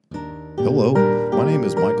Hello, my name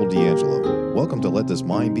is Michael D'Angelo. Welcome to Let This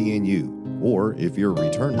Mind Be in You, or if you're a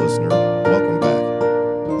return listener, welcome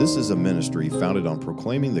back. This is a ministry founded on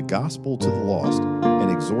proclaiming the gospel to the lost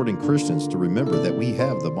and exhorting Christians to remember that we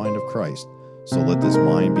have the mind of Christ. So let this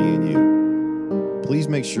mind be in you. Please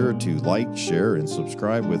make sure to like, share, and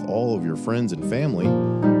subscribe with all of your friends and family.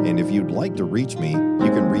 And if you'd like to reach me,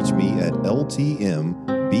 you can reach me at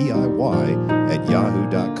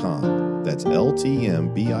ltmbiy@yahoo.com. That's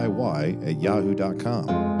ltmbiy@yahoo.com.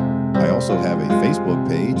 I also have a Facebook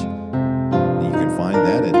page. You can find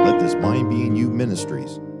that at Let This Mind Be in You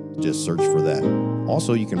Ministries. Just search for that.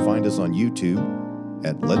 Also, you can find us on YouTube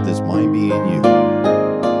at Let This Mind Be in You.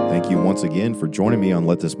 Thank you once again for joining me on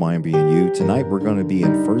Let This Mind Be in You. Tonight we're going to be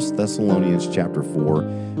in 1 Thessalonians chapter 4.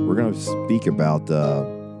 We're going to speak about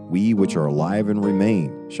we which are alive and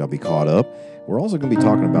remain shall be caught up. We're also going to be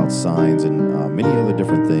talking about signs and many other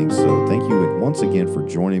different things. So thank you once again for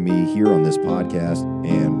joining me here on this podcast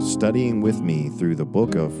and studying with me through the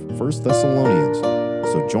book of 1 Thessalonians.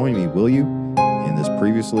 So join me, will you, in this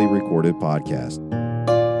previously recorded podcast.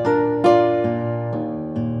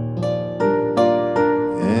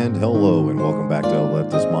 And hello, and welcome back to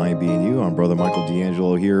Let This Mind Be in You. I'm Brother Michael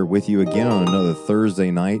D'Angelo here with you again on another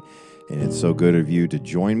Thursday night. And it's so good of you to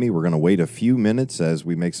join me. We're going to wait a few minutes as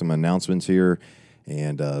we make some announcements here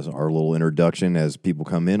and our little introduction as people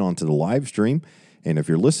come in onto the live stream. And if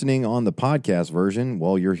you're listening on the podcast version,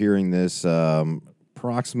 well, you're hearing this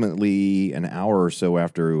approximately an hour or so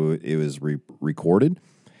after it was recorded.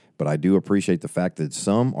 But I do appreciate the fact that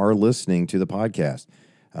some are listening to the podcast.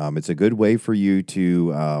 It's a good way for you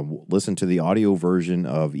to listen to the audio version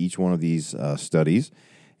of each one of these studies.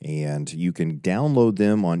 And you can download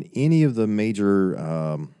them on any of the major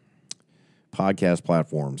podcast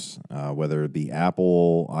platforms, whether it be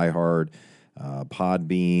Apple, iHeart,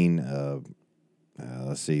 Podbean.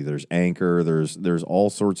 Let's see, there's Anchor. There's all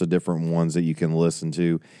sorts of different ones that you can listen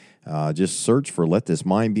to. Just search for Let This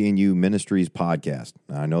Mind Be in You Ministries podcast.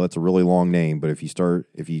 I know that's a really long name, but if you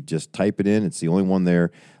just type it in, it's the only one there.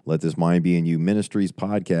 Let This Mind Be in You Ministries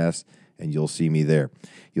podcast. And you'll see me there.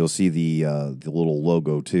 You'll see the little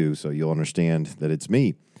logo too, so you'll understand that it's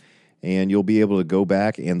me. And you'll be able to go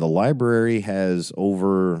back, and the library has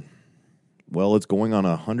it's going on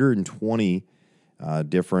 120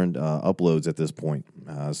 different uploads at this point.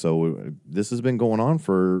 So this has been going on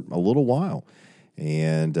for a little while.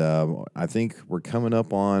 And I think we're coming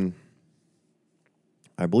up on,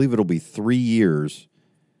 I believe it'll be 3 years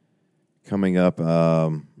coming up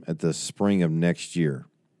at the spring of next year.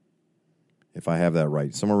 If I have that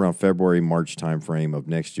right, somewhere around February, March timeframe of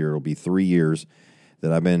next year, it'll be 3 years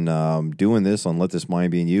that I've been doing this on Let This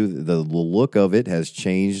Mind Be in You. The look of it has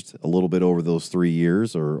changed a little bit over those 3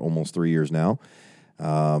 years, or almost 3 years now.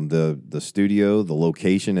 The studio, the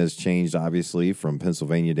location has changed, obviously, from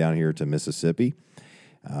Pennsylvania down here to Mississippi.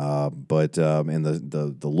 But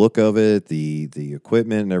the look of it, the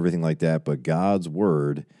equipment and everything like that, but God's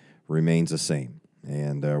Word remains the same.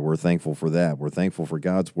 And we're thankful for that. We're thankful for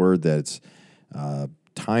God's Word that's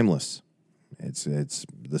timeless. It's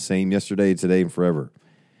the same yesterday, today, and forever.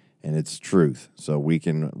 And it's truth. So we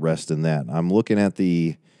can rest in that. I'm looking at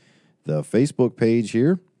the Facebook page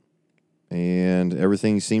here, and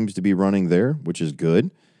everything seems to be running there, which is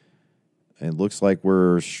good. It looks like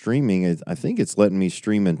we're streaming. I think it's letting me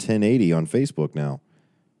stream in 1080 on Facebook now,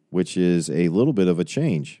 which is a little bit of a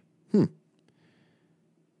change.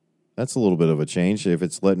 That's a little bit of a change if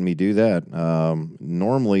it's letting me do that.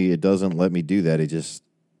 Normally, it doesn't let me do that. It just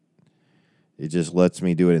lets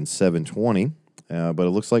me do it in 720. But it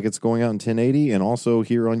looks like it's going out in 1080 and also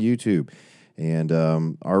here on YouTube. And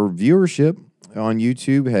our viewership on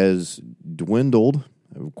YouTube has dwindled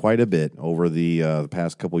quite a bit over the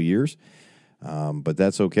past couple years. But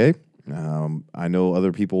that's okay. I know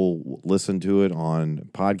other people listen to it on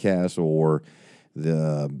podcasts or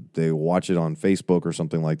they watch it on Facebook or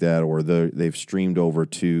something like that, or they've streamed over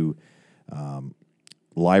to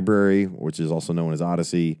Library, which is also known as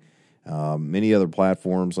Odyssey, many other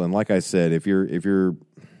platforms. And like I said, I haven't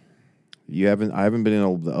been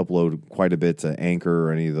able to upload quite a bit to Anchor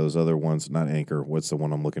or any of those other ones. Not Anchor. What's the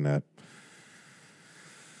one I'm looking at?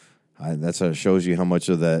 That shows you how much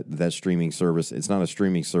of that streaming service. It's not a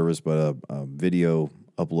streaming service, but a video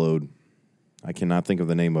upload. I cannot think of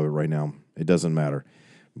the name of it right now. It doesn't matter.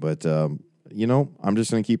 But, I'm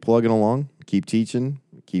just going to keep plugging along, keep teaching,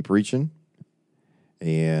 keep preaching.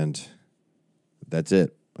 And that's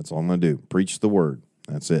it. That's all I'm going to do. Preach the word.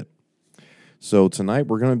 That's it. So tonight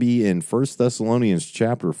we're going to be in 1 Thessalonians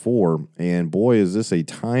chapter 4. And boy, is this a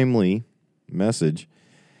timely message.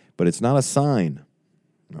 But it's not a sign.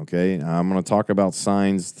 Okay, I'm going to talk about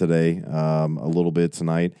signs today a little bit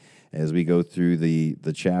tonight as we go through the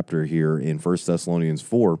chapter here in 1 Thessalonians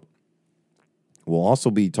 4. We'll also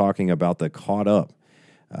be talking about the caught up.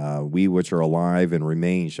 We which are alive and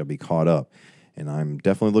remain shall be caught up. And I'm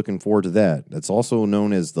definitely looking forward to that. That's also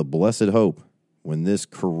known as the blessed hope, when this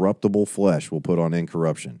corruptible flesh will put on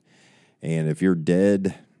incorruption. And if you're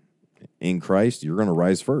dead in Christ, you're going to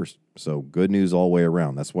rise first. So good news all the way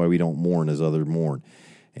around. That's why we don't mourn as others mourn.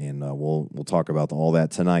 And we'll talk about all that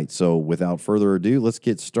tonight. So without further ado, let's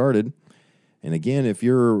get started. And again, if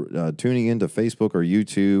you're tuning into Facebook or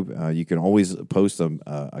YouTube, you can always post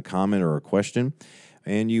a comment or a question.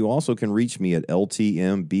 And you also can reach me at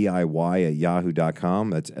ltmbiy@yahoo.com.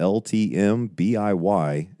 That's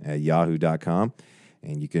ltmbiy@yahoo.com.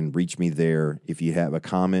 And you can reach me there if you have a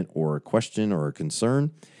comment or a question or a concern.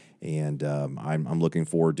 And I'm looking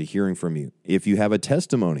forward to hearing from you. If you have a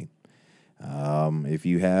testimony, if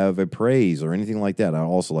you have a praise or anything like that, I'd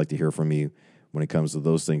also like to hear from you when it comes to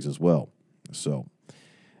those things as well. So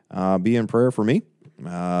be in prayer for me.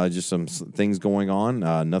 Just some things going on.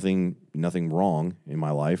 Nothing wrong in my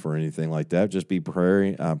life or anything like that. Just be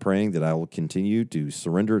praying that I will continue to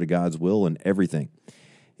surrender to God's will in everything,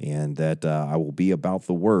 and that I will be about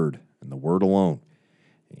the Word and the Word alone.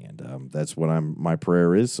 And that's what my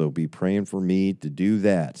prayer is. So be praying for me to do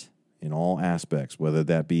that in all aspects, whether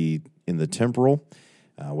that be in the temporal,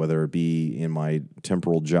 whether it be in my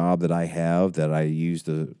temporal job that I have that I use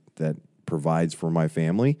that provides for my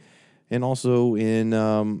family, and also in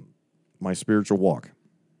my spiritual walk.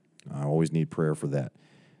 I always need prayer for that,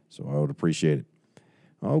 so I would appreciate it.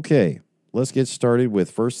 Okay, let's get started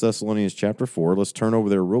with 1 Thessalonians chapter 4. Let's turn over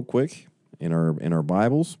there real quick in our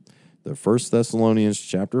Bibles. The 1 Thessalonians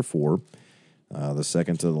chapter 4, the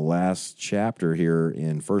second to the last chapter here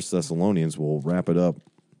in 1 Thessalonians. We'll wrap it up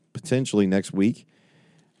potentially next week,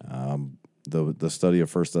 the study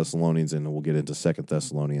of 1 Thessalonians, and we'll get into 2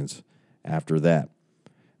 Thessalonians after that.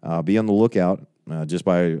 Be on the lookout, just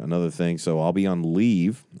by another thing. So I'll be on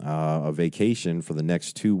leave, a vacation for the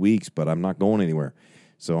next 2 weeks, but I'm not going anywhere.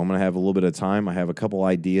 So I'm going to have a little bit of time. I have a couple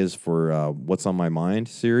ideas for What's on My Mind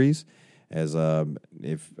series, as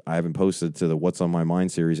if I haven't posted to the What's on My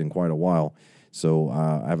Mind series in quite a while. So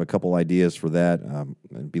I have a couple ideas for that.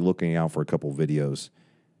 Be looking out for a couple videos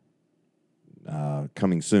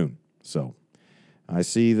coming soon. So I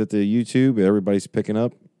see that the YouTube, everybody's picking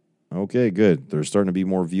up. Okay, good. There's starting to be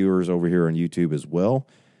more viewers over here on YouTube as well.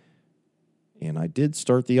 And I did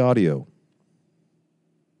start the audio.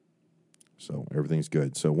 So everything's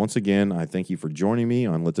good. So once again, I thank you for joining me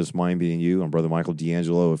on Let This Mind Be in You. I'm Brother Michael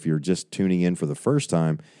D'Angelo. If you're just tuning in for the first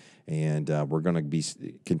time, and we're going to be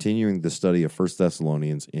continuing the study of 1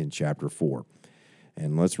 Thessalonians in chapter 4.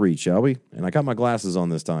 And let's read, shall we? And I got my glasses on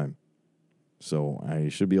this time, so I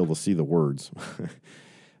should be able to see the words.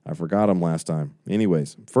 I forgot them last time.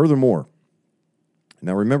 Anyways, furthermore,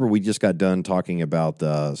 now remember we just got done talking about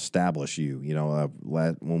establish you. You know,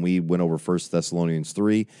 when we went over 1 Thessalonians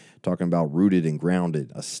 3, talking about rooted and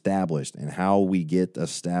grounded, established, and how we get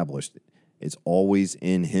established. It's always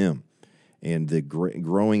in Him, and the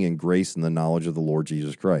growing in grace and the knowledge of the Lord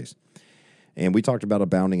Jesus Christ. And we talked about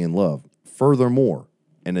abounding in love. Furthermore,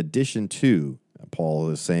 in addition to, Paul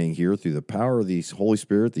is saying here, through the power of the Holy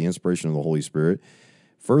Spirit, the inspiration of the Holy Spirit,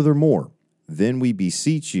 furthermore, then we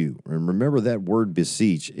beseech you. And remember that word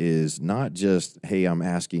beseech is not just, hey, I'm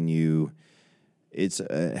asking you. It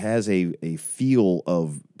has a feel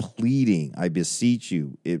of pleading. I beseech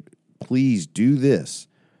you. Please do this.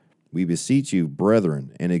 We beseech you,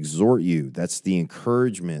 brethren, and exhort you. That's the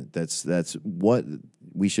encouragement. That's what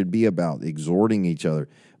we should be about, exhorting each other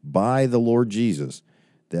by the Lord Jesus,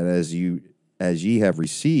 that as ye have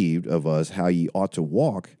received of us how ye ought to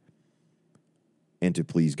walk, and to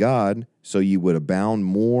please God, so you would abound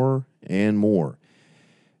more and more.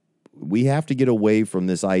 We have to get away from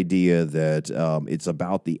this idea that it's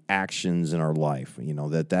about the actions in our life. You know,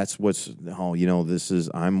 that's what's,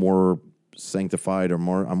 I'm more sanctified, or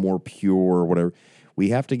I'm more pure, or whatever. We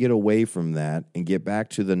have to get away from that and get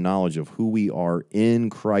back to the knowledge of who we are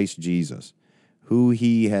in Christ Jesus, who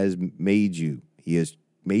He has made you. He has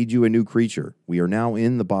made you a new creature. We are now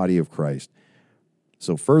in the body of Christ.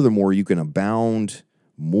 So furthermore, you can abound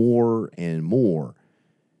more and more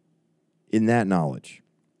in that knowledge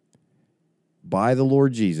by the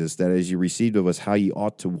Lord Jesus, that as you received of us how ye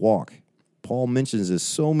ought to walk. Paul mentions this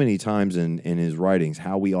so many times in his writings,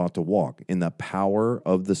 how we ought to walk in the power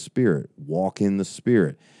of the Spirit. Walk in the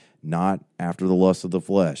Spirit, not after the lust of the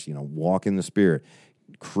flesh. Walk in the Spirit.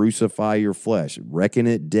 Crucify your flesh. Reckon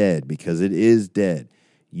it dead, because it is dead.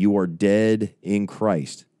 You are dead in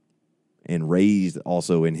Christ. and raised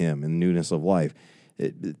also in him in newness of life.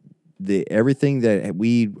 Everything that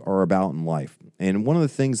we are about in life. And one of the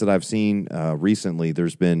things that I've seen recently,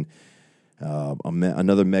 there's been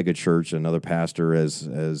another mega church, another pastor has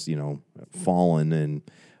fallen, and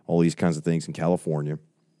all these kinds of things in California.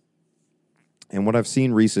 And what I've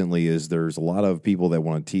seen recently is there's a lot of people that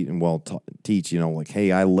want to teach, like,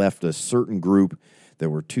 hey, I left a certain group that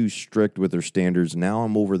were too strict with their standards. Now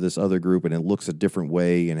I'm over this other group, and it looks a different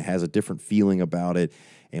way, and it has a different feeling about it,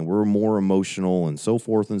 and we're more emotional, and so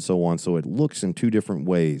forth and so on. So it looks in two different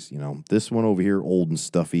ways. This one over here, old and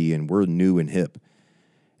stuffy, and we're new and hip.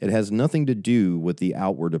 It has nothing to do with the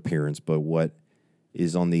outward appearance, but what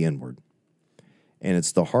is on the inward. And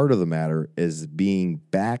it's the heart of the matter is being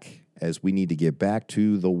back, as we need to get back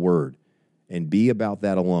to the Word and be about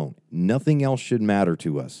that alone. Nothing else should matter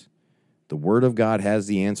to us. The Word of God has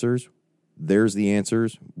the answers. There's the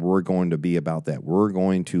answers. We're going to be about that. We're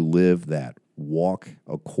going to live that. Walk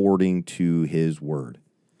according to His Word.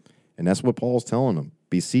 And that's what Paul's telling them,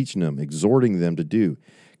 beseeching them, exhorting them to do,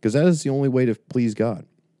 because that is the only way to please God.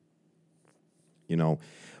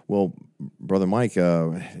 Well, Brother Mike,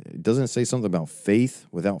 doesn't it say something about faith?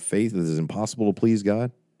 Without faith, it is impossible to please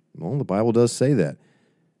God. Well, the Bible does say that.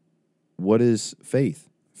 What is faith?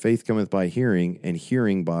 Faith cometh by hearing, and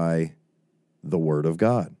hearing by the Word of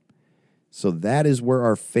God. So that is where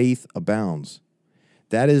our faith abounds.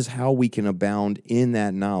 That is how we can abound in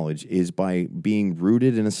that knowledge, is by being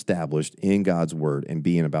rooted and established in God's Word and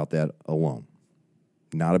being about that alone.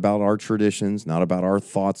 Not about our traditions, not about our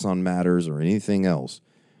thoughts on matters or anything else,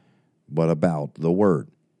 but about the Word.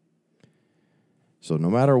 So no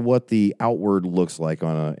matter what the outward looks like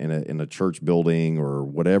in a church building or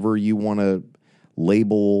whatever you want to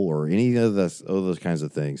label or any of those kinds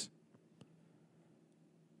of things,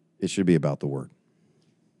 it should be about the Word.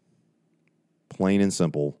 Plain and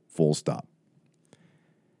simple, full stop.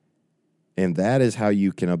 And that is how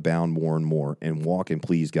you can abound more and more and walk and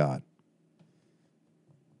please God.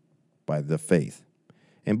 By the faith.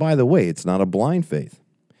 And by the way, it's not a blind faith.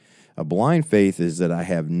 A blind faith is that I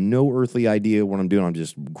have no earthly idea what I'm doing. I'm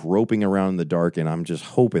just groping around in the dark, and I'm just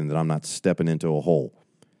hoping that I'm not stepping into a hole.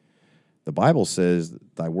 The Bible says,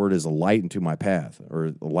 thy word is a light into my path,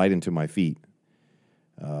 or a light into my feet.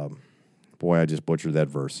 Boy, I just butchered that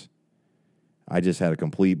verse. I just had a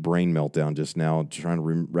complete brain meltdown just now trying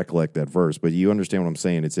to recollect that verse. But you understand what I'm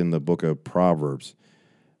saying. It's in the book of Proverbs.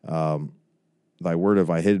 Thy word have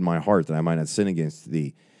I hid in my heart that I might not sin against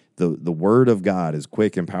thee. The word of God is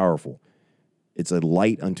quick and powerful. It's a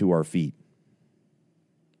light unto our feet.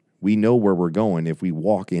 We know where we're going if we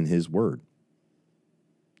walk in His word.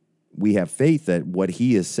 We have faith that what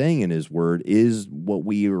He is saying in His word is what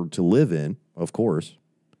we are to live in, of course.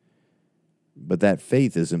 But that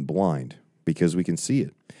faith isn't blind because we can see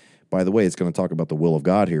it. By the way, it's going to talk about the will of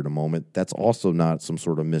God here in a moment. That's also not some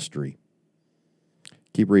sort of mystery.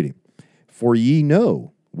 Keep reading. For ye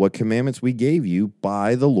know what commandments we gave you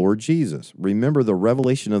by the Lord Jesus. Remember, the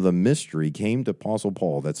revelation of the mystery came to Apostle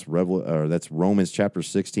Paul. That's Romans chapter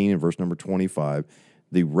 16 and verse number 25.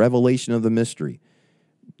 The revelation of the mystery.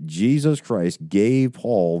 Jesus Christ gave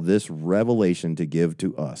Paul this revelation to give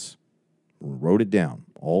to us. Wrote it down.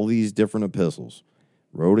 All these different epistles.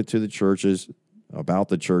 Wrote it to the churches, about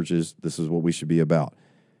the churches. This is what we should be about.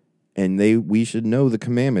 And we should know the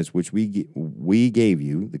commandments which we gave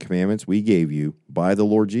you, the commandments we gave you by the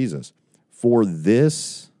Lord Jesus. For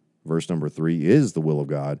this, verse number 3, is the will of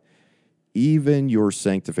God, even your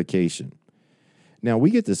sanctification. Now,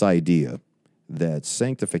 we get this idea that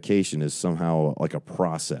sanctification is somehow like a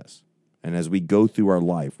process. And as we go through our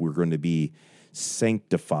life, we're going to be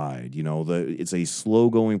sanctified. It's a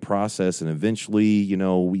slow-going process, and eventually,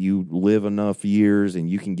 you live enough years and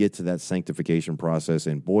you can get to that sanctification process,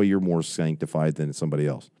 and boy, you're more sanctified than somebody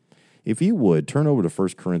else. If you would, turn over to 1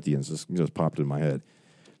 Corinthians. This just popped in my head.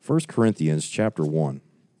 1 Corinthians chapter 1.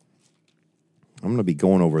 I'm going to be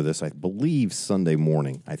going over this, I believe, Sunday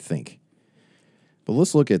morning, I think. But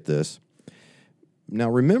let's look at this. Now,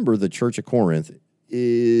 remember, the church of Corinth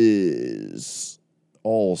is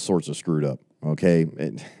all sorts of screwed up. Okay,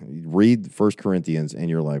 read 1 Corinthians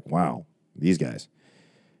and you're like, wow, these guys.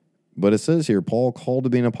 But it says here, Paul, called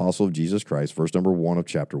to be an apostle of Jesus Christ, verse number 1 of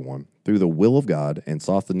chapter 1, through the will of God, and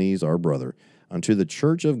Sosthenes our brother, unto the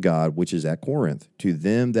church of God which is at Corinth, to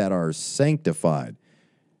them that are sanctified.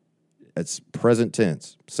 It's present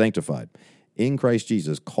tense, sanctified, in Christ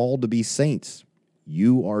Jesus, called to be saints.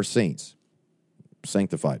 You are saints,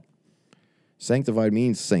 sanctified. Sanctified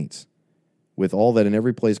means saints. With all that in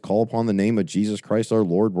every place call upon the name of Jesus Christ our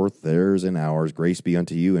Lord, both theirs and ours. Grace be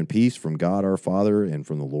unto you, and peace from God our Father and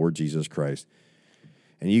from the Lord Jesus Christ.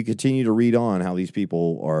 And you continue to read on how these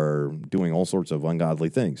people are doing all sorts of ungodly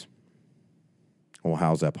things. Well,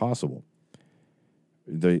 how's that possible?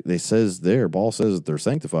 They says there, Paul says that they're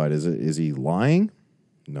sanctified. Is he lying?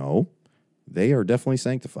 No. They are definitely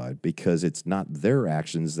sanctified because it's not their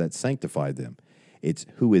actions that sanctified them. It's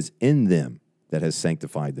who is in them that has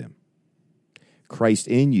sanctified them. Christ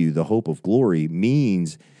in you, the hope of glory,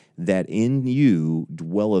 means that in you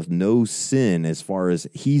dwelleth no sin as far as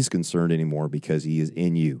he's concerned anymore because he is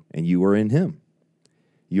in you and you are in him.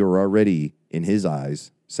 You are already, in his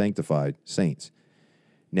eyes, sanctified saints.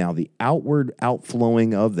 Now, the outward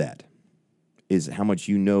outflowing of that is how much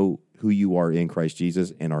you know who you are in Christ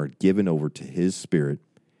Jesus and are given over to his Spirit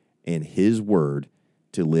and his word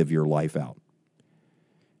to live your life out.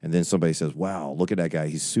 And then somebody says, wow, look at that guy.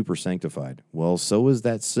 He's super sanctified. Well, so is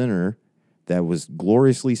that sinner that was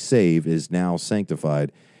gloriously saved is now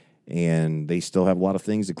sanctified, and they still have a lot of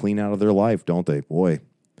things to clean out of their life, don't they? Boy,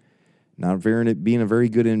 not being a very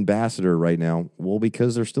good ambassador right now. Well,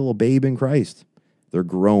 because they're still a babe in Christ. They're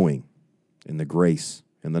growing in the grace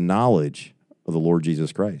and the knowledge of the Lord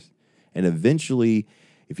Jesus Christ. And eventually,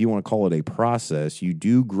 if you want to call it a process, you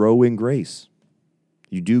do grow in grace.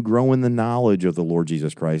 You do grow in the knowledge of the Lord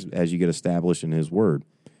Jesus Christ as you get established in his word.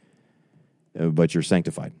 But you're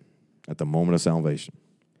sanctified at the moment of salvation.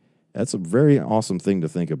 That's a very awesome thing to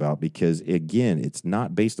think about because, again, it's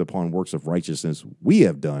not based upon works of righteousness we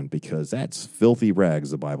have done because that's filthy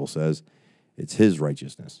rags, the Bible says. It's his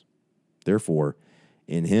righteousness. Therefore,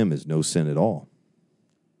 in him is no sin at all.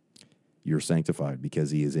 You're sanctified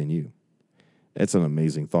because he is in you. That's an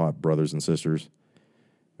amazing thought, brothers and sisters.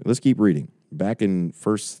 Let's keep reading. Back in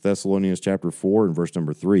 1 Thessalonians chapter 4 and verse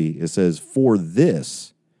number 3, it says, for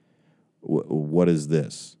this, what is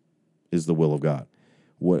this? Is the will of God.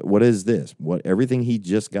 What is this? What everything he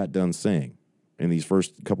just got done saying in these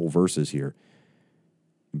first couple verses here.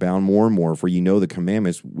 Bound more and more, for you know the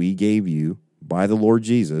commandments we gave you by the Lord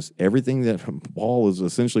Jesus. Everything that Paul is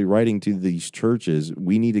essentially writing to these churches,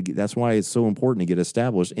 we need to get, that's why it's so important to get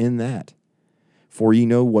established in that. For you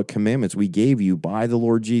know what commandments we gave you by the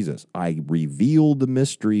Lord Jesus. I revealed the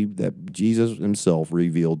mystery that Jesus himself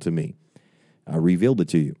revealed to me. I revealed it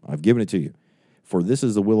to you. I've given it to you. For this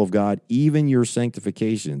is the will of God, even your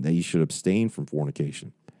sanctification, that you should abstain from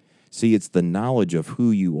fornication. See, it's the knowledge of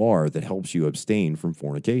who you are that helps you abstain from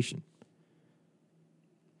fornication.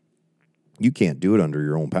 You can't do it under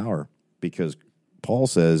your own power because Paul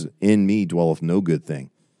says, in me dwelleth no good thing.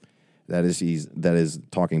 That is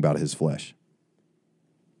talking about his flesh.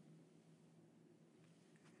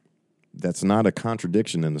 That's not a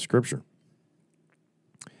contradiction in the scripture.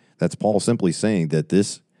 That's Paul simply saying that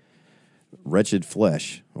this wretched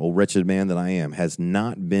flesh, oh wretched man that I am, has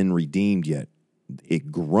not been redeemed yet.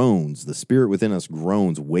 It groans. The spirit within us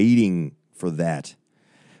groans, waiting for that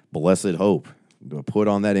blessed hope to put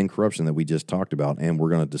on that incorruption that we just talked about and we're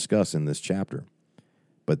going to discuss in this chapter.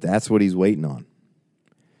 But that's what he's waiting on.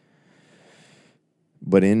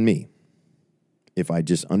 But in me, if I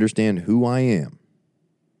just understand who I am,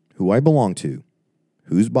 who I belong to,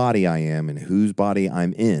 whose body I am, and whose body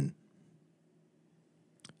I'm in,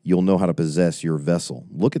 you'll know how to possess your vessel.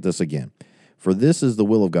 Look at this again. For this is the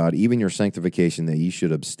will of God, even your sanctification, that ye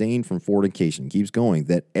should abstain from fornication. Keeps going,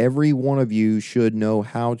 that every one of you should know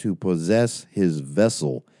how to possess his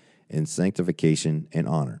vessel in sanctification and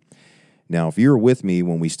honor. Now, if you're with me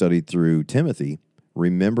when we studied through Timothy,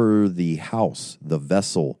 remember the house, the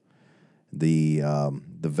vessel, the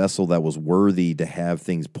vessel that was worthy to have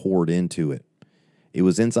things poured into it. It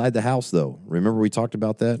was inside the house, though. Remember we talked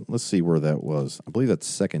about that? Let's see where that was. I believe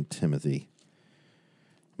that's 2 Timothy.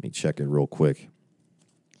 Let me check it real quick.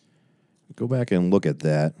 Go back and look at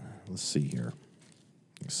that. Let's see here.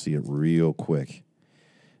 Let's see it real quick.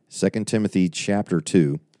 2 Timothy chapter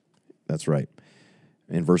 2. That's right.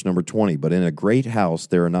 In verse number 20. But in a great house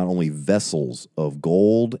there are not only vessels of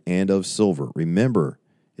gold and of silver. Remember,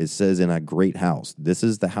 it says in a great house. This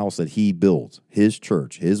is the house that he built, his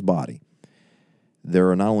church, his body. There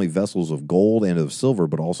are not only vessels of gold and of silver,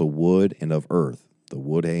 but also wood and of earth, the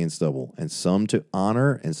wood, hay, and stubble, and some to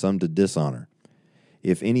honor and some to dishonor.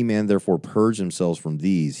 If any man therefore purge himself from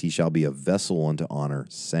these, he shall be a vessel unto honor,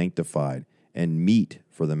 sanctified, and meet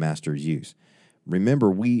for the master's use.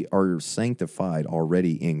 Remember, we are sanctified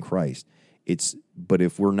already in Christ. But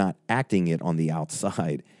if we're not acting it on the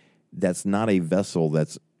outside, that's not a vessel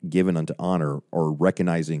that's given unto honor or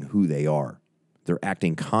recognizing who they are. They're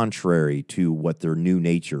acting contrary to what their new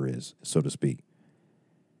nature is, so to speak.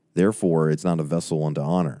 Therefore, it's not a vessel unto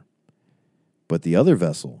honor. But the other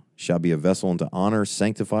vessel shall be a vessel unto honor,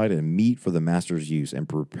 sanctified and meet for the master's use, and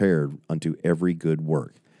prepared unto every good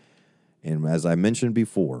work. And as I mentioned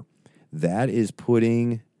before, that is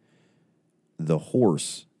putting the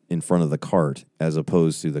horse in front of the cart as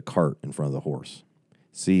opposed to the cart in front of the horse.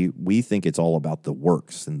 See, we think it's all about the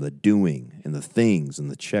works and the doing and the things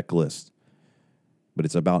and the checklist, but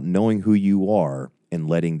it's about knowing who you are and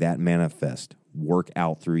letting that manifest, work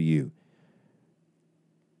out through you,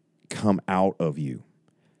 come out of you,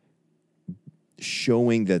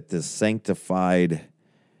 showing that the sanctified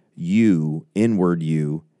you, inward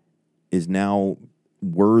you, is now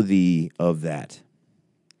worthy of that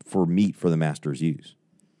for meat for the master's use.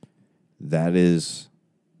 That is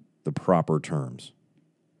the proper terms.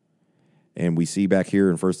 And we see back here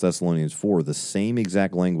in 1 Thessalonians 4, the same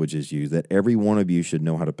exact language is used, that every one of you should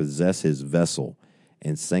know how to possess his vessel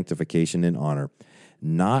in sanctification and honor,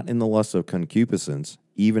 not in the lust of concupiscence,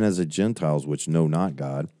 even as the Gentiles which know not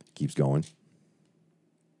God. Keeps going.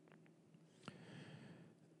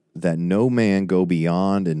 That no man go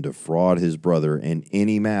beyond and defraud his brother in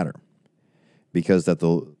any matter, because that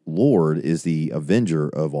the Lord is the avenger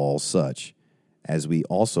of all such, as we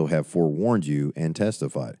also have forewarned you and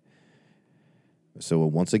testified. So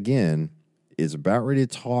once again, is about ready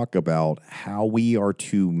to talk about how we are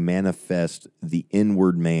to manifest the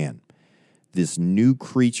inward man, this new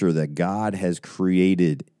creature that God has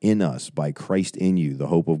created in us by Christ in you, the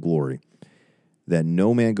hope of glory. That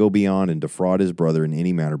no man go beyond and defraud his brother in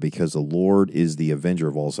any matter, because the Lord is the avenger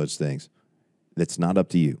of all such things. That's not up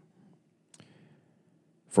to you.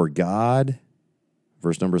 For God,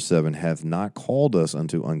 verse number 7, hath not called us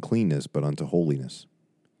unto uncleanness, but unto holiness.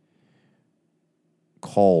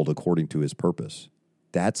 Called according to his purpose.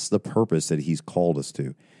 That's the purpose that he's called us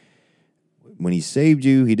to. When he saved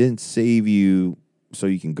you, he didn't save you so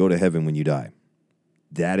you can go to heaven when you die.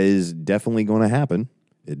 That is definitely going to happen.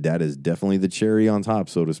 That is definitely the cherry on top,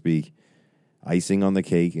 so to speak, icing on the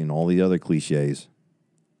cake and all the other cliches.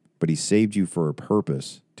 But he saved you for a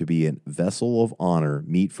purpose, to be a vessel of honor,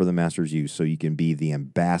 meet for the master's use, so you can be the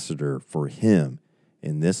ambassador for him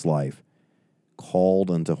in this life, called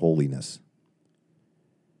unto holiness.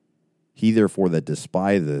 He therefore that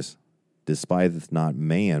despiseth not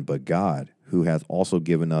man, but God, who hath also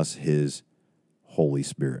given us his Holy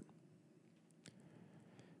Spirit.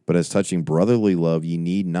 But as touching brotherly love, ye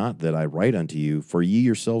need not that I write unto you, for ye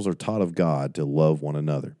yourselves are taught of God to love one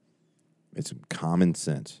another. It's common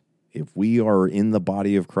sense. If we are in the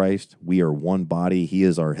body of Christ, we are one body, he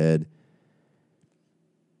is our head,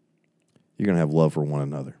 you're going to have love for one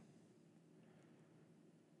another.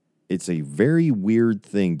 It's a very weird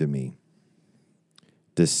thing to me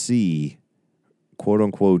to see, quote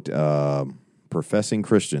unquote, professing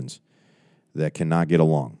Christians that cannot get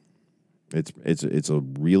along. It's a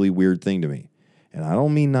really weird thing to me. And I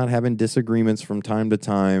don't mean not having disagreements from time to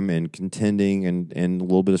time and contending and a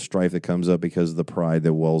little bit of strife that comes up because of the pride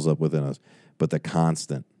that wells up within us, but the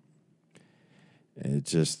constant. It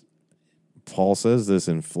just, Paul says this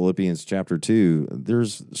in Philippians chapter 2,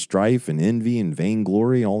 there's strife and envy and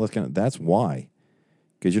vainglory and all that that's why.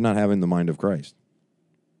 Because you're not having the mind of Christ.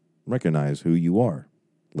 Recognize who you are.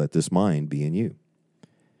 Let this mind be in you.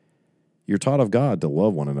 You're taught of God to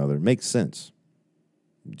love one another. It makes sense.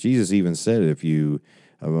 Jesus even said, if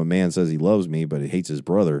a man says he loves me, but he hates his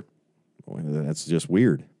brother, well, that's just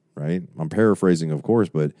weird, right? I'm paraphrasing, of course,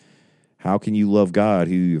 but how can you love God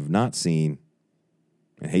who you have not seen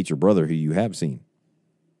and hate your brother who you have seen?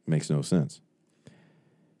 It makes no sense.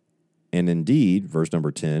 And indeed, verse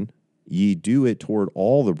number 10, ye do it toward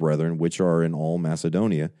all the brethren which are in all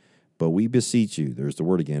Macedonia, but we beseech you, there's the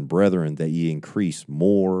word again, brethren, that ye increase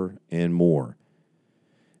more and more.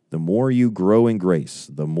 The more you grow in grace,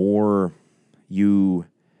 the more you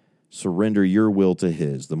surrender your will to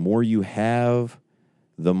his, the more you have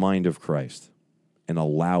the mind of Christ and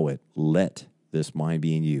allow it, let this mind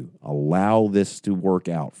be in you. Allow this to work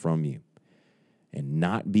out from you and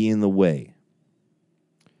not be in the way.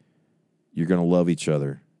 You're going to love each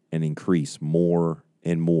other and increase more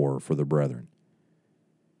and more for the brethren.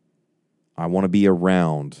 I want to be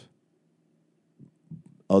around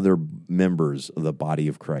other members of the body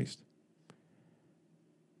of Christ.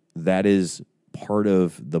 That is part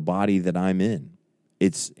of the body that I'm in.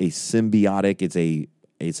 It's a symbiotic,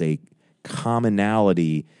 it's a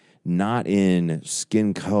commonality, not in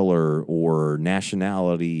skin color or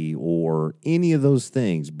nationality or any of those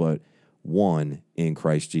things, but one in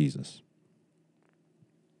Christ Jesus.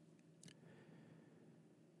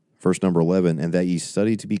 Verse number 11, and that ye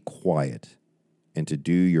study to be quiet and to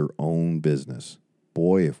do your own business.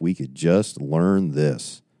 Boy, if we could just learn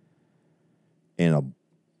this and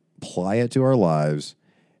apply it to our lives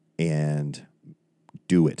and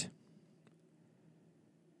do it.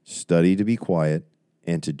 Study to be quiet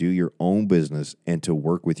and to do your own business and to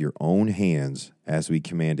work with your own hands as we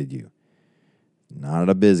commanded you. Not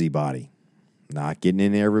a busybody, not getting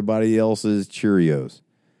in everybody else's Cheerios,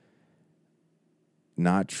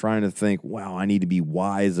 not trying to think, wow, I need to be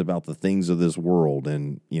wise about the things of this world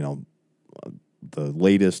and, the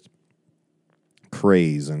latest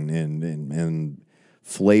craze and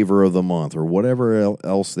flavor of the month or whatever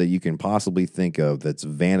else that you can possibly think of that's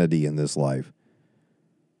vanity in this life.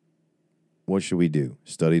 What should we do?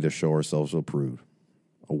 Study to show ourselves approved,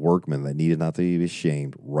 a workman that needed not to be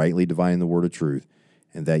ashamed, rightly dividing the word of truth,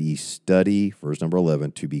 and that ye study, verse number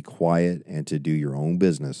 11, to be quiet and to do your own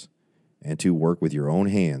business and to work with your own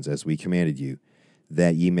hands as we commanded you,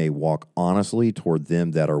 that ye may walk honestly toward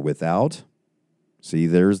them that are without. See,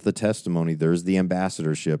 there's the testimony, there's the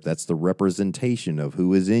ambassadorship, that's the representation of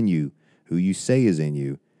who is in you, who you say is in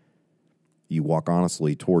you. You walk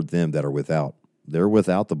honestly toward them that are without. They're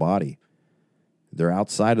without the body. They're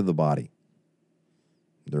outside of the body.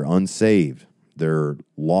 They're unsaved. They're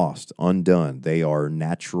lost, undone. They are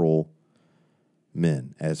natural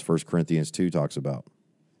men, as 1 Corinthians 2 talks about.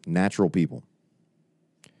 Natural people.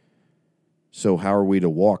 So how are we to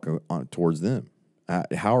walk towards them?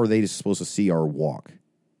 How are they supposed to see our walk?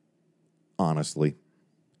 Honestly.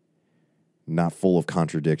 Not full of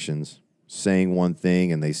contradictions. Saying one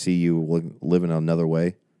thing and they see you living another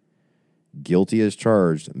way. Guilty as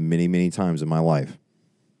charged many, many times in my life.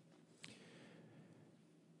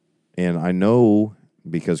 And I know,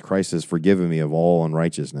 because Christ has forgiven me of all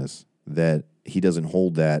unrighteousness, that he doesn't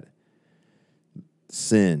hold that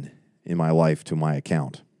sin in my life to my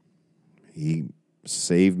account. He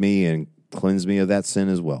saved me and cleansed me of that sin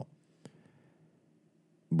as well.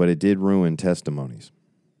 But it did ruin testimonies.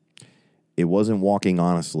 It wasn't walking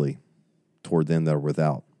honestly toward them that are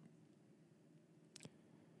without.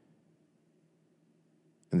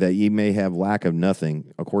 That ye may have lack of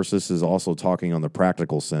nothing. Of course, this is also talking on the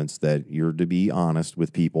practical sense that you're to be honest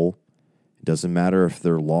with people. It doesn't matter if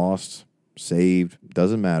they're lost, saved,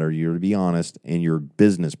 doesn't matter. You're to be honest in your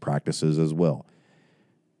business practices as well.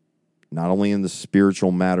 Not only in the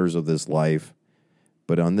spiritual matters of this life,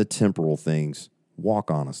 but on the temporal things, walk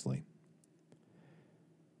honestly.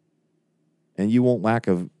 And you won't lack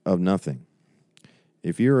of nothing.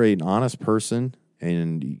 If you're an honest person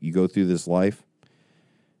and you go through this life,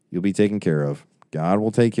 you'll be taken care of. God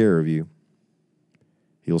will take care of you.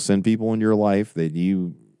 He'll send people in your life that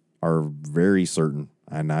you are very certain,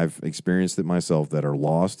 and I've experienced it myself, that are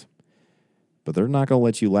lost, but they're not going to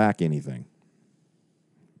let you lack anything.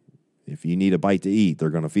 If you need a bite to eat, they're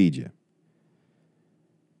going to feed you.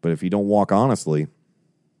 But if you don't walk honestly,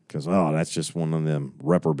 because, that's just one of them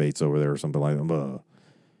reprobates over there or something like that,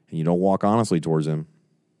 and you don't walk honestly towards them,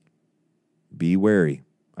 be wary.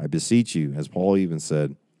 I beseech you, as Paul even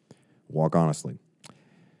said, walk honestly.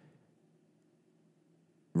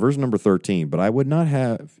 Verse number 13, but I would not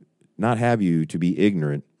have you to be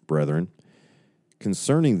ignorant, brethren,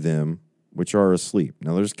 concerning them which are asleep.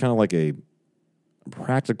 Now, there's kind of like a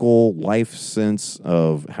practical life sense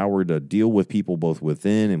of how we're to deal with people both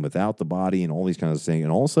within and without the body and all these kinds of things.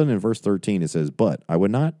 And all of a sudden in verse 13 it says, but I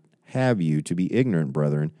would not have you to be ignorant,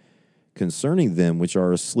 brethren, concerning them which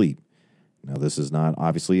are asleep. Now, this is not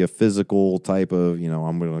obviously a physical type of,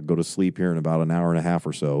 I'm going to go to sleep here in about an hour and a half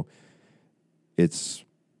or so. It's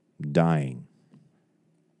dying.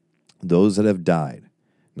 Those that have died.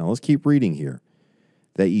 Now, let's keep reading here.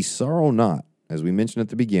 That ye sorrow not, as we mentioned at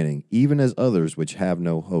the beginning, even as others which have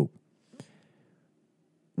no hope.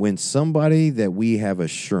 When somebody that we have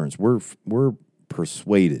assurance, we're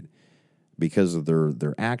persuaded because of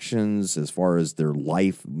their actions as far as their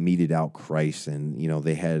life meted out Christ, and,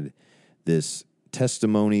 they had this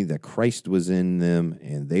testimony that Christ was in them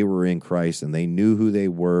and they were in Christ and they knew who they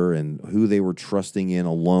were and who they were trusting in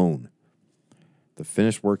alone. The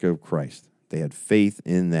finished work of Christ. They had faith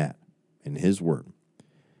in that, in his word.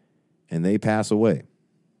 And they pass away.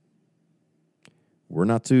 We're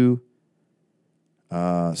not to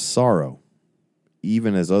sorrow,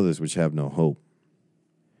 even as others which have no hope.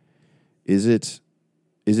 Is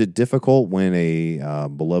it difficult when a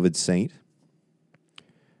beloved saint,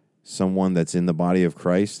 someone that's in the body of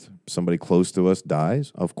Christ, somebody close to us,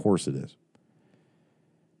 dies? Of course it is.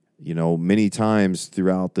 Many times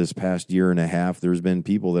throughout this past year and a half, there's been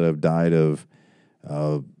people that have died of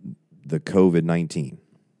the COVID-19.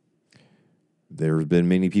 There's been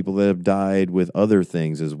many people that have died with other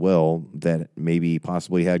things as well that maybe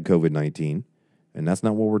possibly had COVID-19, and that's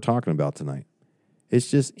not what we're talking about tonight. It's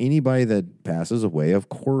just anybody that passes away, of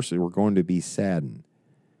course, we're going to be saddened,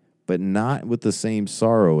 but not with the same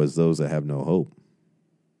sorrow as those that have no hope.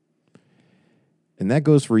 And that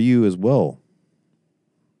goes for you as well.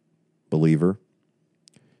 believer,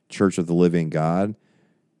 Church of the Living God,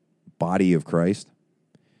 body of Christ,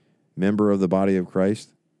 member of the body of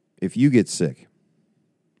Christ, if you get sick,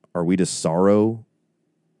 are we to sorrow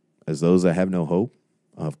as those that have no hope?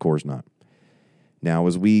 Of course not. Now,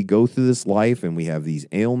 as we go through this life and we have these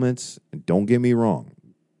ailments, don't get me wrong,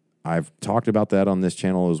 I've talked about that on this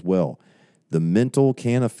channel as well. The mental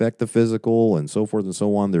can affect the physical and so forth and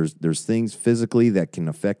so on. There's things physically that can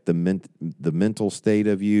affect the mental state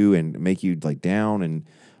of you and make you like down and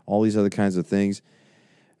all these other kinds of things.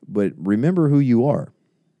 But remember who you are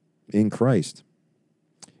in Christ.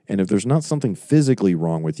 And if there's not something physically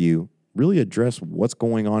wrong with you, really address what's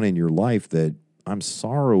going on in your life that I'm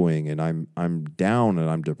sorrowing and I'm down and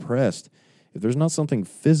I'm depressed. If there's not something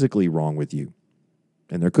physically wrong with you,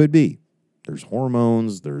 and there could be, there's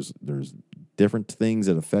hormones, there's different things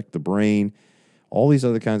that affect the brain, all these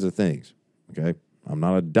other kinds of things, okay? I'm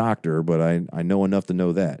not a doctor, but I know enough to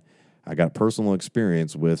know that. I got personal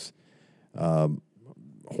experience with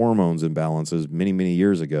hormones imbalances many, many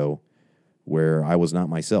years ago where I was not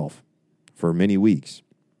myself for many weeks.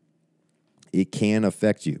 It can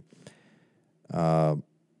affect you. But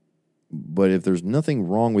if there's nothing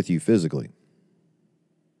wrong with you physically,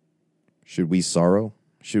 should we sorrow?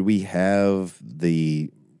 Should we have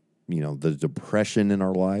the depression in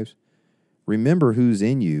our lives? Remember who's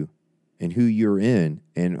in you and who you're in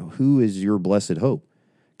and who is your blessed hope.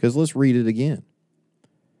 Because let's read it again.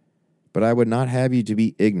 But I would not have you to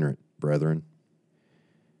be ignorant, brethren.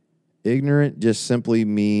 Ignorant just simply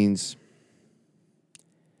means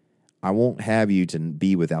I won't have you to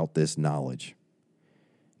be without this knowledge.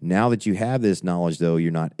 Now that you have this knowledge, though,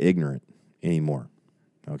 you're not ignorant anymore.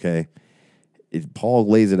 Okay? Paul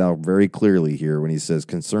lays it out very clearly here when he says,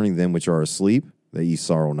 concerning them which are asleep, that ye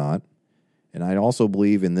sorrow not. And I also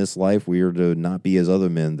believe in this life we are to not be as other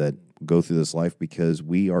men that go through this life because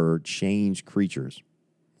we are changed creatures.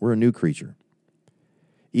 We're a new creature.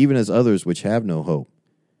 Even as others which have no hope.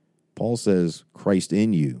 Paul says, Christ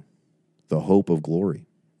in you, the hope of glory.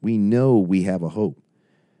 We know we have a hope.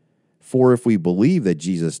 For if we believe that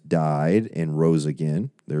Jesus died and rose again,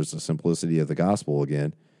 there's the simplicity of the gospel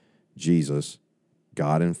again, Jesus,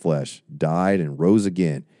 God in flesh, died and rose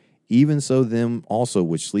again. Even so them also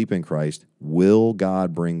which sleep in Christ will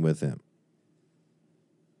God bring with him.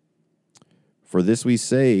 For this we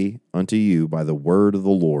say unto you by the word of the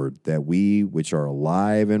Lord, that we which are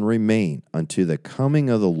alive and remain unto the coming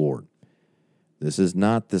of the Lord. This is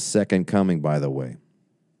not the second coming, by the way.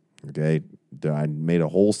 Okay? I made a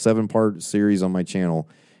whole 7-part series on my channel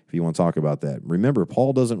if you want to talk about that. Remember,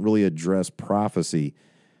 Paul doesn't really address prophecy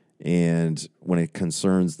and when it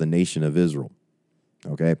concerns the nation of Israel.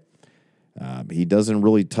 Okay? He doesn't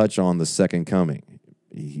really touch on the second coming.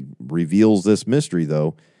 He reveals this mystery,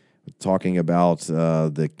 though, talking about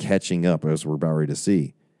the catching up, as we're about ready to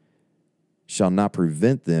see. Shall not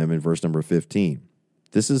prevent them in verse number 15.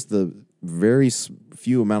 This is the very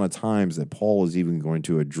few amount of times that Paul is even going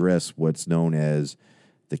to address what's known as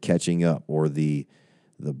the catching up, or the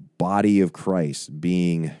body of Christ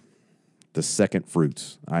being the second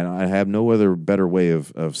fruits. I have no other better way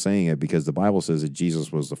of saying it, because the Bible says that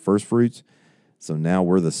Jesus was the first fruits. So now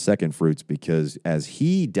we're the second fruits, because as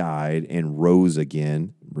he died and rose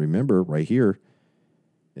again, remember right here,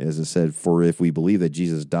 as it said, for if we believe that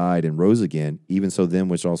Jesus died and rose again, even so them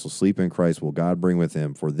which also sleep in Christ will God bring with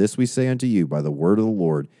him. For this we say unto you by the word of the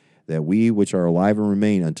Lord, that we which are alive and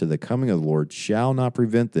remain unto the coming of the Lord shall not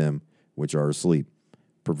prevent them which are asleep.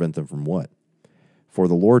 Prevent them from what? For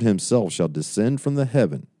the Lord himself shall descend from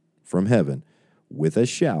heaven, with a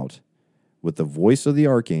shout, with the voice of the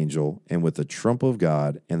archangel, and with the trump of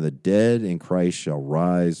God, and the dead in Christ shall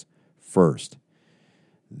rise first.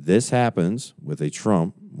 This happens with a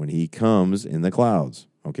trump when he comes in the clouds.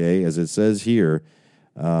 Okay, as it says here,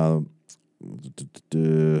 in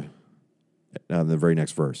the very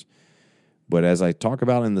next verse. But as I talk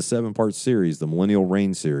about in the 7-part series, the Millennial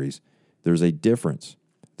Reign series, there's a difference.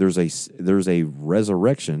 There's a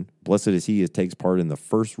resurrection. Blessed is he that takes part in the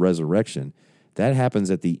first resurrection. That happens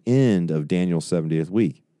at the end of Daniel's 70th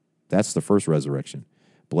week. That's the first resurrection.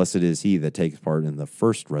 Blessed is he that takes part in the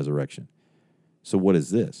first resurrection. So what is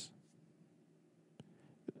this?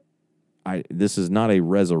 This is not a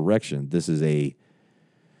resurrection. This is I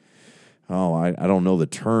don't know the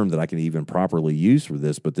term that I can even properly use for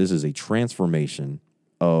this, but this is a transformation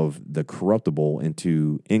of the corruptible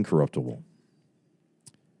into incorruptible.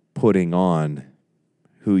 Putting on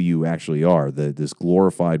who you actually are, this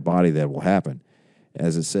glorified body that will happen.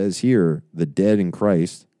 As it says here, the dead in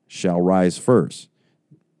Christ shall rise first.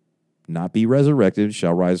 Not be resurrected,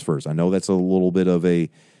 shall rise first. I know that's a little bit of a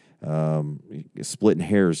splitting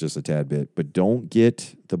hairs just a tad bit, but don't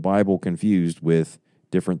get the Bible confused with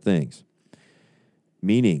different things.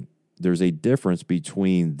 Meaning, there's a difference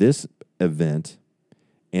between this event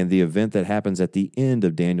and the event that happens at the end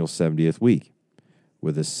of Daniel's 70th week,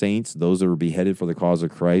 where the saints, those that were beheaded for the cause of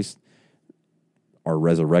Christ, are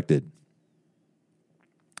resurrected.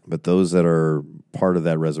 But those that are part of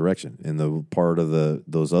that resurrection, and the part of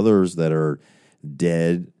those others that are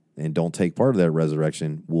dead and don't take part of that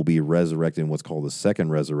resurrection, will be resurrected in what's called the second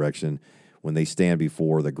resurrection, when they stand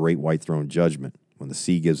before the great white throne judgment, when the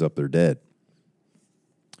sea gives up their dead.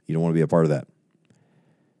 You don't want to be a part of that.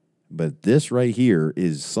 But this right here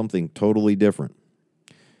is something totally different.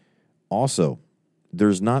 Also,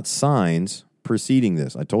 there's not signs preceding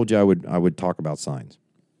this. I told you I would talk about signs.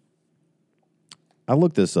 I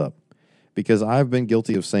looked this up because I've been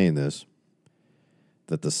guilty of saying this,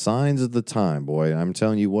 that the signs of the time, boy, I'm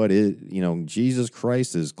telling you what, Jesus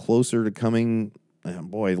Christ is closer to coming.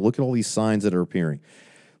 Boy, look at all these signs that are appearing.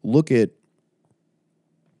 Look at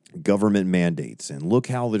government mandates, and look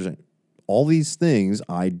how there's all these things.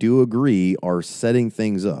 I do agree are setting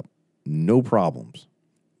things up, no problems,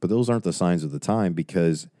 but those aren't the signs of the time,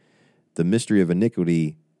 because the mystery of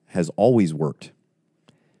iniquity has always worked.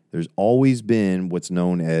 There's always been what's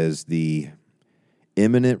known as the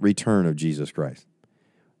imminent return of Jesus Christ.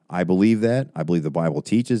 I believe that. I believe the Bible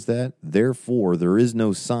teaches that. Therefore, there is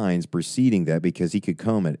no signs preceding that, because he could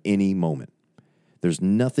come at any moment. There's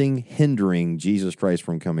nothing hindering Jesus Christ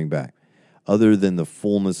from coming back other than the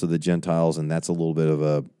fullness of the Gentiles, and that's a little bit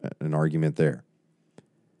of an argument there.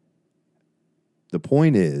 The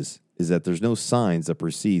point is that there's no signs that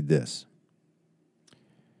precede this,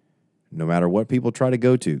 no matter what people try to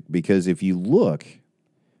go to. Because if you look,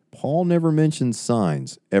 Paul never mentions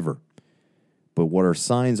signs, ever. But what our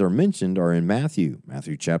signs are mentioned are in Matthew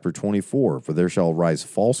chapter 24. For there shall rise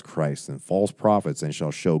false Christs and false prophets, and shall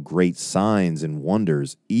show great signs and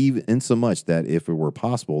wonders, even insomuch that if it were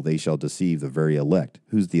possible, they shall deceive the very elect.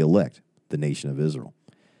 Who's the elect? The nation of Israel.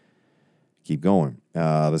 Keep going.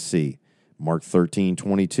 Let's see. Mark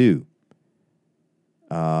 13:22.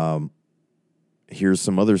 Here's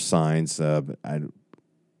some other signs.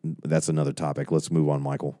 That's another topic. Let's move on,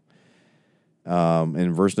 Michael.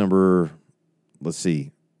 In verse number... Let's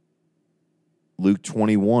see. Luke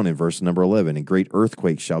 21 in verse number 11. And great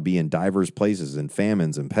earthquakes shall be in divers places, and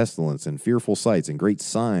famines and pestilence and fearful sights, and great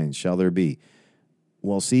signs shall there be.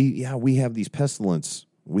 Well, see, yeah, we have these pestilence.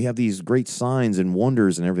 We have these great signs and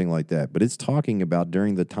wonders and everything like that. But it's talking about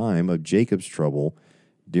during the time of Jacob's trouble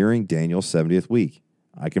during Daniel's 70th week.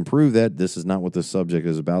 I can prove that. This is not what the subject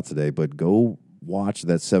is about today, but go watch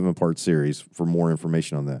that 7-part series for more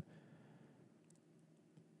information on that.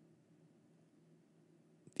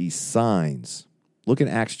 These signs. Look at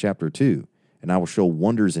Acts chapter 2. And I will show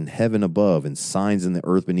wonders in heaven above and signs in the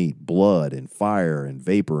earth beneath, blood and fire and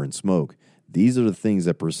vapor and smoke. These are the things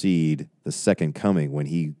that precede the second coming, when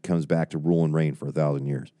he comes back to rule and reign for 1,000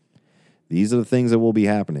 years. These are the things that will be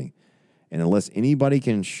happening. And unless anybody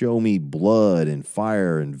can show me blood and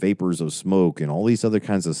fire and vapors of smoke and all these other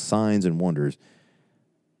kinds of signs and wonders,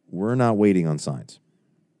 we're not waiting on signs.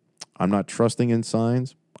 I'm not trusting in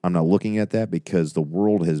signs. I'm not looking at that, because the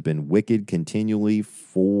world has been wicked continually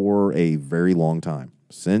for a very long time,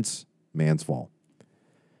 since man's fall.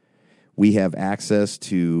 We have access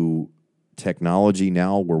to technology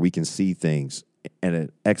now where we can see things at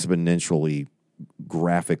an exponentially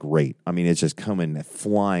graphic rate. I mean, it's just coming,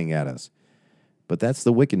 flying at us. But that's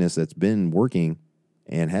the wickedness that's been working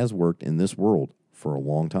and has worked in this world for a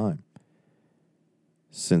long time,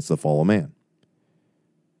 since the fall of man.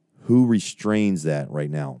 Who restrains that right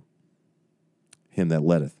now? Him that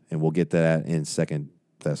letteth. And we'll get that in 2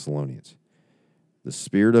 Thessalonians. The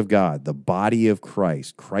Spirit of God, the body of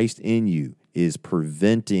Christ, Christ in you, is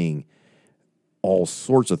preventing all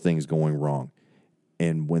sorts of things going wrong.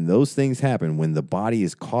 And when those things happen, when the body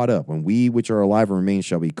is caught up, when we which are alive and remain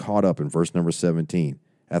shall be caught up, in verse number 17,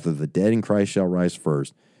 after the dead in Christ shall rise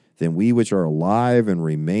first, then we which are alive and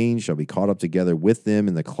remain shall be caught up together with them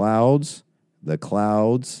in the clouds,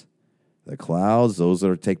 those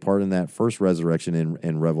that take part in that first resurrection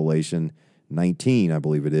in Revelation 19, I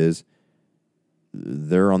believe it is,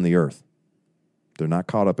 they're on the earth. They're not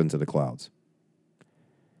caught up into the clouds.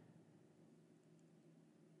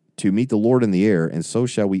 To meet the Lord in the air, and so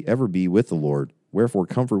shall we ever be with the Lord. Wherefore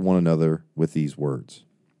comfort one another with these words.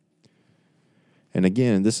 And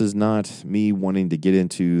again, this is not me wanting to get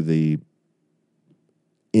into the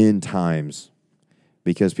end times,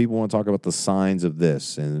 because people want to talk about the signs of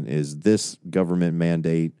this, and is this government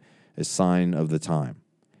mandate a sign of the time?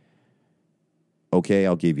 Okay,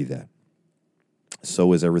 I'll give you that.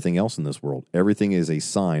 So is everything else in this world. Everything is a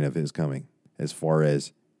sign of his coming as far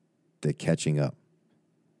as the catching up.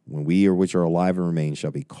 When we are which are alive and remain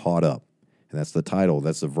shall be caught up. And that's the title.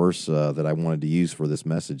 That's the verse that I wanted to use for this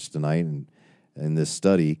message tonight and in this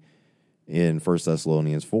study in 1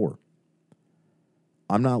 Thessalonians 4.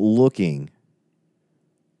 I'm not looking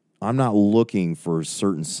for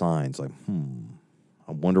certain signs like,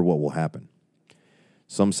 I wonder what will happen.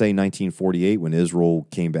 Some say 1948 when Israel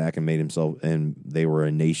came back and made himself, and they were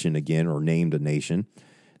a nation again or named a nation.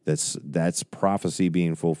 That's prophecy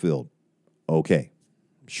being fulfilled. Okay,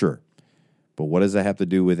 sure. But what does that have to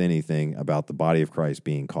do with anything about the body of Christ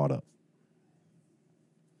being caught up?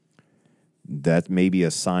 That may be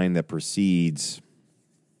a sign that precedes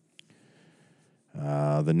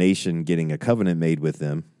the nation getting a covenant made with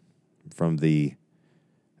them from the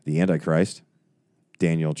Antichrist,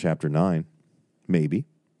 Daniel chapter 9, maybe,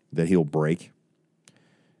 that he'll break.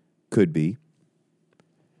 Could be.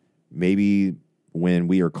 Maybe when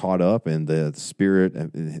we are caught up and the Spirit,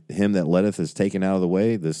 him that letteth is taken out of the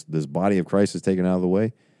way, this body of Christ is taken out of the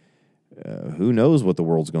way, who knows what the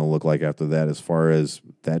world's going to look like after that as far as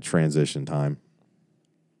that transition time.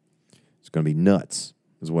 It's going to be nuts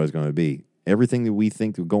is what it's going to be. Everything that we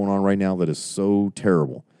think is going on right now that is so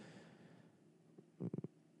terrible,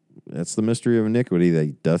 that's the mystery of iniquity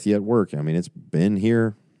that doth yet work. I mean, it's been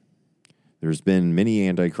here. There's been many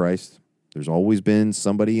antichrists. There's always been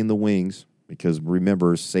somebody in the wings because,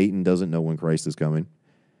 remember, Satan doesn't know when Christ is coming.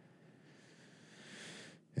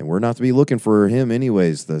 And we're not to be looking for him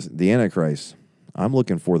anyways, the Antichrist. I'm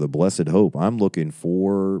looking for the blessed hope. I'm looking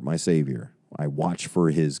for my Savior. I watch for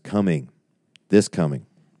his coming, this coming.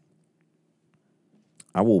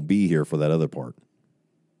 I will be here for that other part.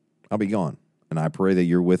 I'll be gone. And I pray that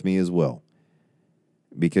you're with me as well.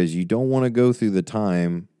 Because you don't want to go through the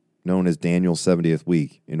time known as Daniel's 70th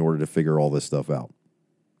week in order to figure all this stuff out.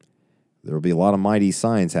 There will be a lot of mighty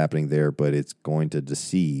signs happening there, but it's going to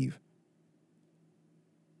deceive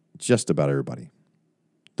just about everybody.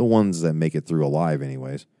 The ones that make it through alive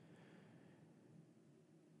anyways.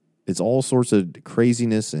 It's all sorts of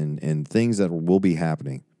craziness and things that will be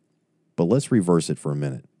happening. But let's reverse it for a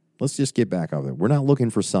minute. Let's just get back out of it. We're not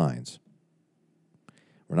looking for signs.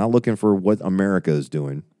 We're not looking for what America is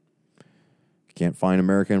doing. You can't find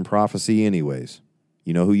America in prophecy anyways.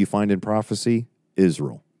 You know who you find in prophecy?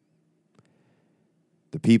 Israel.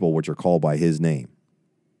 The people which are called by his name.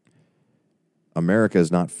 America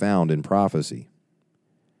is not found in prophecy.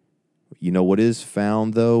 You know what is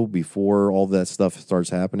found, though, before all that stuff starts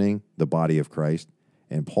happening? The body of Christ.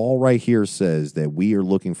 And Paul right here says that we are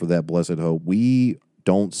looking for that blessed hope. We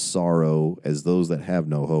don't sorrow as those that have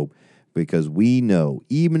no hope, because we know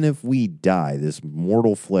even if we die, this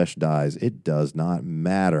mortal flesh dies, it does not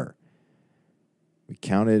matter. We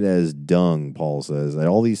count it as dung, Paul says. That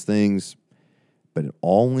all these things, but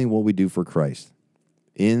only what we do for Christ.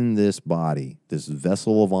 In this body, this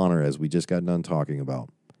vessel of honor, as we just got done talking about.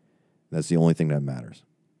 That's the only thing that matters.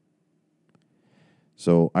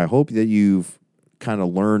 So I hope that you've kind of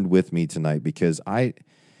learned with me tonight, because I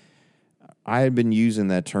had been using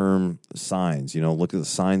that term signs. You know, look at the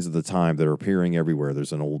signs of the time that are appearing everywhere.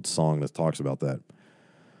 There's an old song that talks about that.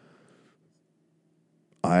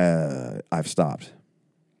 I've stopped.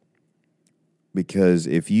 Because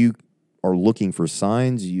if you are looking for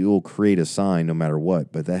signs, you'll create a sign no matter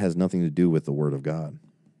what, but that has nothing to do with the Word of God.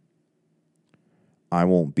 I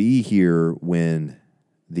won't be here when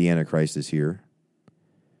the Antichrist is here,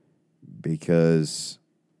 because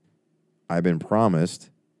I've been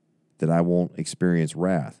promised that I won't experience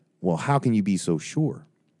wrath. Well, how can you be so sure?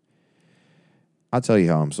 I'll tell you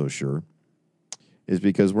how I'm so sure. Is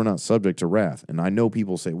because we're not subject to wrath. And I know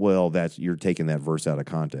people say, well, you're taking that verse out of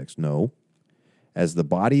context. No. As the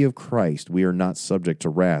body of Christ, we are not subject to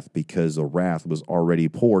wrath because the wrath was already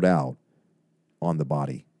poured out on the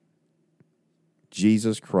body.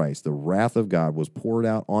 Jesus Christ, the wrath of God was poured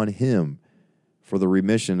out on him for the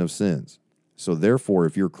remission of sins. So therefore,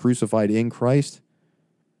 if you're crucified in Christ,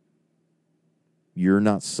 you're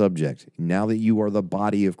not subject. Now that you are the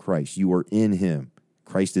body of Christ, you are in him.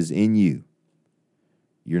 Christ is in you.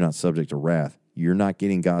 You're not subject to wrath. You're not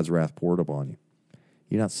getting God's wrath poured upon you.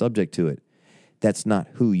 You're not subject to it. That's not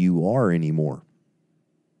who you are anymore.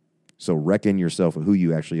 So reckon yourself with who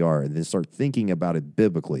you actually are, and then start thinking about it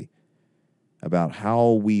biblically, about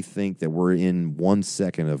how we think that we're in 1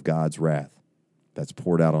 second of God's wrath that's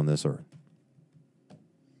poured out on this earth.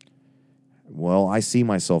 Well, I see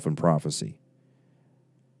myself in prophecy.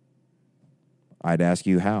 I'd ask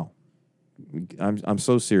you how. I'm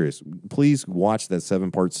so serious. Please watch that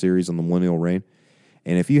 7-part series on the millennial reign.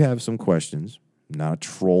 And if you have some questions, not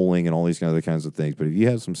trolling and all these other kinds of things. But if you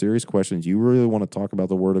have some serious questions, you really want to talk about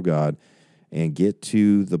the Word of God and get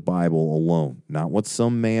to the Bible alone, not what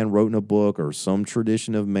some man wrote in a book or some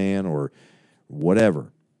tradition of man or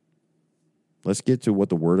whatever. Let's get to what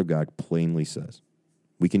the Word of God plainly says.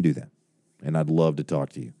 We can do that, and I'd love to talk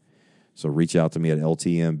to you. So reach out to me at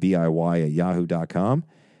ltmbiy@yahoo.com.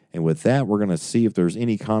 And with that, we're going to see if there's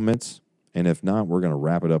any comments, and if not, we're going to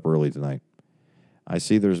wrap it up early tonight. I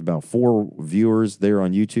see there's about 4 viewers there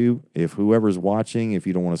on YouTube. If whoever's watching, if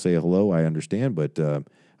you don't want to say hello, I understand, but I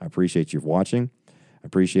appreciate you watching. I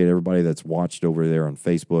appreciate everybody that's watched over there on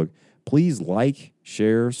Facebook. Please like,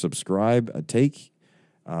 share, subscribe.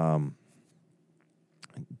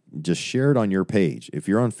 Just share it on your page. If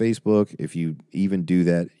you're on Facebook, if you even do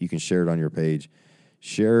that, you can share it on your page.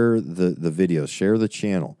 Share the videos. Share the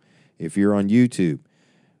channel. If you're on YouTube,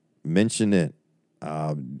 mention it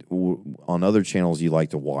on other channels you like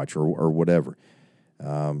to watch or whatever.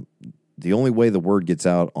 The only way the word gets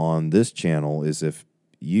out on this channel is if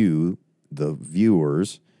you, the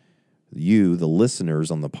viewers, you, the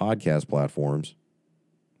listeners on the podcast platforms,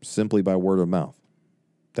 simply by word of mouth.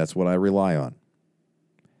 That's what I rely on.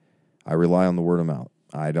 I rely on the word of mouth.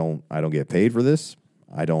 I don't get paid for this.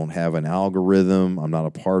 I don't have an algorithm. I'm not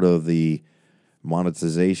a part of the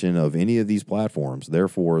monetization of any of these platforms.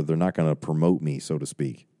 Therefore, they're not going to promote me, so to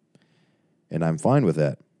speak. And I'm fine with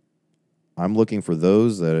that. I'm looking for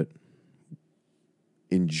those that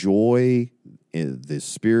enjoy the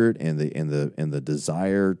spirit and the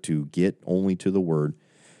desire to get only to the word.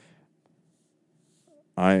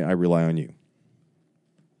 I rely on you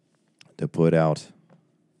to put out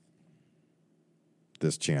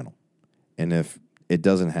this channel. And if it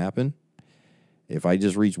doesn't happen, if I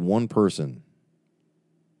just reach one person,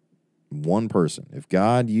 if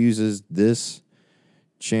God uses this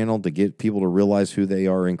channel to get people to realize who they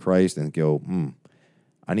are in Christ and go,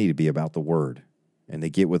 I need to be about the word, and they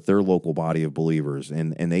get with their local body of believers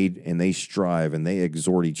and they strive and they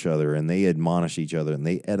exhort each other and they admonish each other and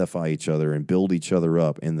they edify each other and build each other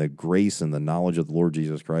up in the grace and the knowledge of the Lord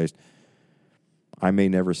Jesus Christ, I may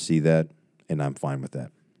never see that, and I'm fine with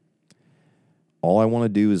that. All I want to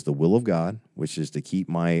do is the will of God, which is to keep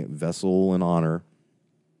my vessel in honor,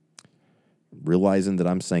 realizing that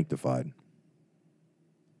I'm sanctified.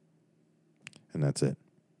 And that's it.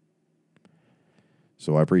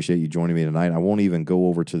 So I appreciate you joining me tonight. I won't even go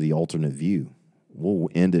over to the alternate view. We'll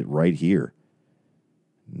end it right here.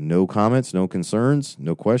 No comments, no concerns,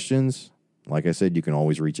 no questions. Like I said, you can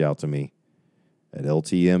always reach out to me at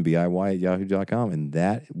ltmbiy@yahoo.com, and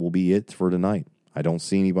that will be it for tonight. I don't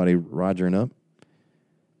see anybody rogering up,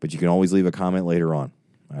 but you can always leave a comment later on.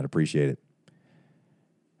 I'd appreciate it.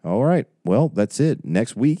 All right. Well, that's it.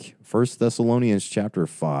 Next week, 1 Thessalonians chapter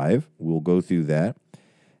 5. We'll go through that.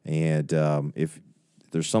 And if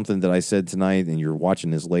there's something that I said tonight and you're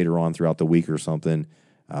watching this later on throughout the week or something,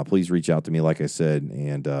 please reach out to me, like I said,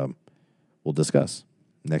 and we'll discuss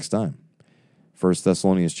next time. 1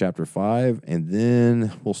 Thessalonians chapter 5, and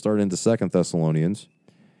then we'll start into 2 Thessalonians.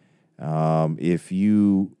 If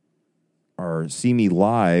you see me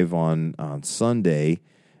live on Sunday,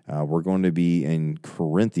 we're going to be in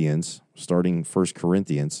Corinthians, starting 1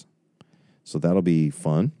 Corinthians. So that'll be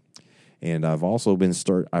fun. And I've also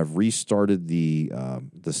I've restarted the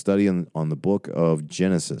study on the book of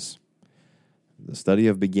Genesis, the study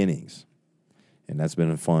of beginnings. And that's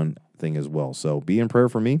been a fun thing as well. So be in prayer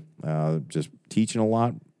for me, just teaching a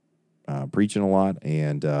lot, preaching a lot,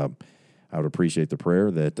 and I would appreciate the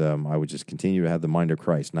prayer that I would just continue to have the mind of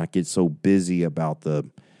Christ, not get so busy about the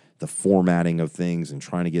formatting of things and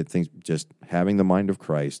trying to get things, just having the mind of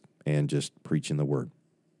Christ and just preaching the word.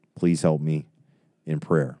 Please help me in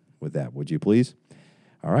prayer with that, would you please?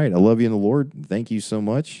 All right, I love you in the Lord. Thank you so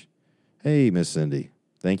much. Hey, Miss Cindy,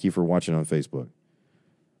 thank you for watching on Facebook.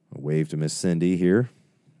 A wave to Miss Cindy here.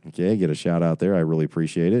 Okay, get a shout out there. I really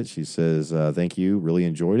appreciate it. She says, thank you, really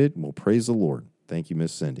enjoyed it. Well, praise the Lord. Thank you,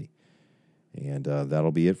 Miss Cindy. And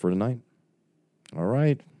that'll be it for tonight. All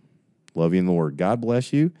right. Love you in the Lord. God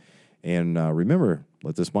bless you. And remember,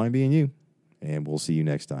 let this mind be in you. And we'll see you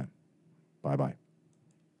next time. Bye-bye.